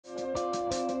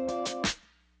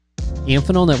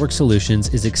Amphenol Network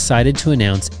Solutions is excited to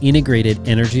announce integrated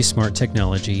nrgSMART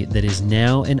technology that is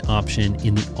now an option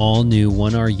in the all-new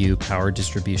 1RU power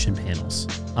distribution panels.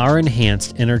 Our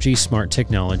enhanced nrgSMART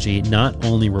technology not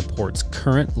only reports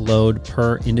current load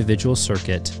per individual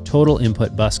circuit, total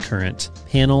input bus current,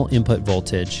 panel input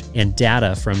voltage, and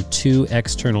data from 2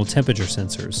 external temperature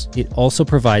sensors. It also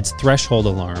provides threshold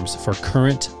alarms for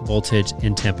current, voltage,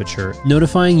 and temperature,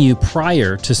 notifying you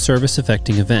prior to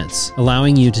service-affecting events,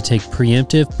 allowing you to take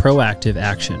preemptive, proactive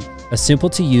action. A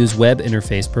simple-to-use web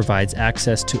interface provides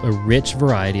access to a rich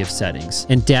variety of settings,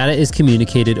 and data is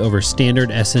communicated over standard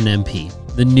SNMP.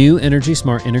 The new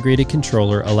nrgSMART integrated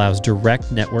controller allows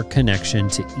direct network connection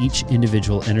to each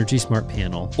individual nrgSMART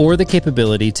panel, or the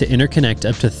capability to interconnect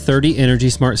up to 30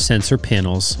 nrgSMART sensor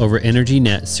panels over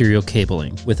EnergyNet serial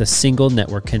cabling with a single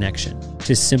network connection.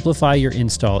 To simplify your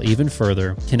install even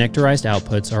further, connectorized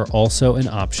outputs are also an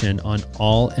option on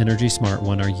all nrgSMART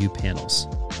 1RU panels.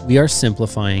 We are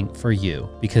simplifying for you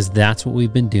because that's what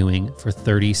we've been doing for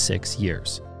 36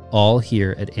 years, all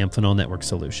here at Amphenol Network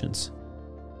Solutions.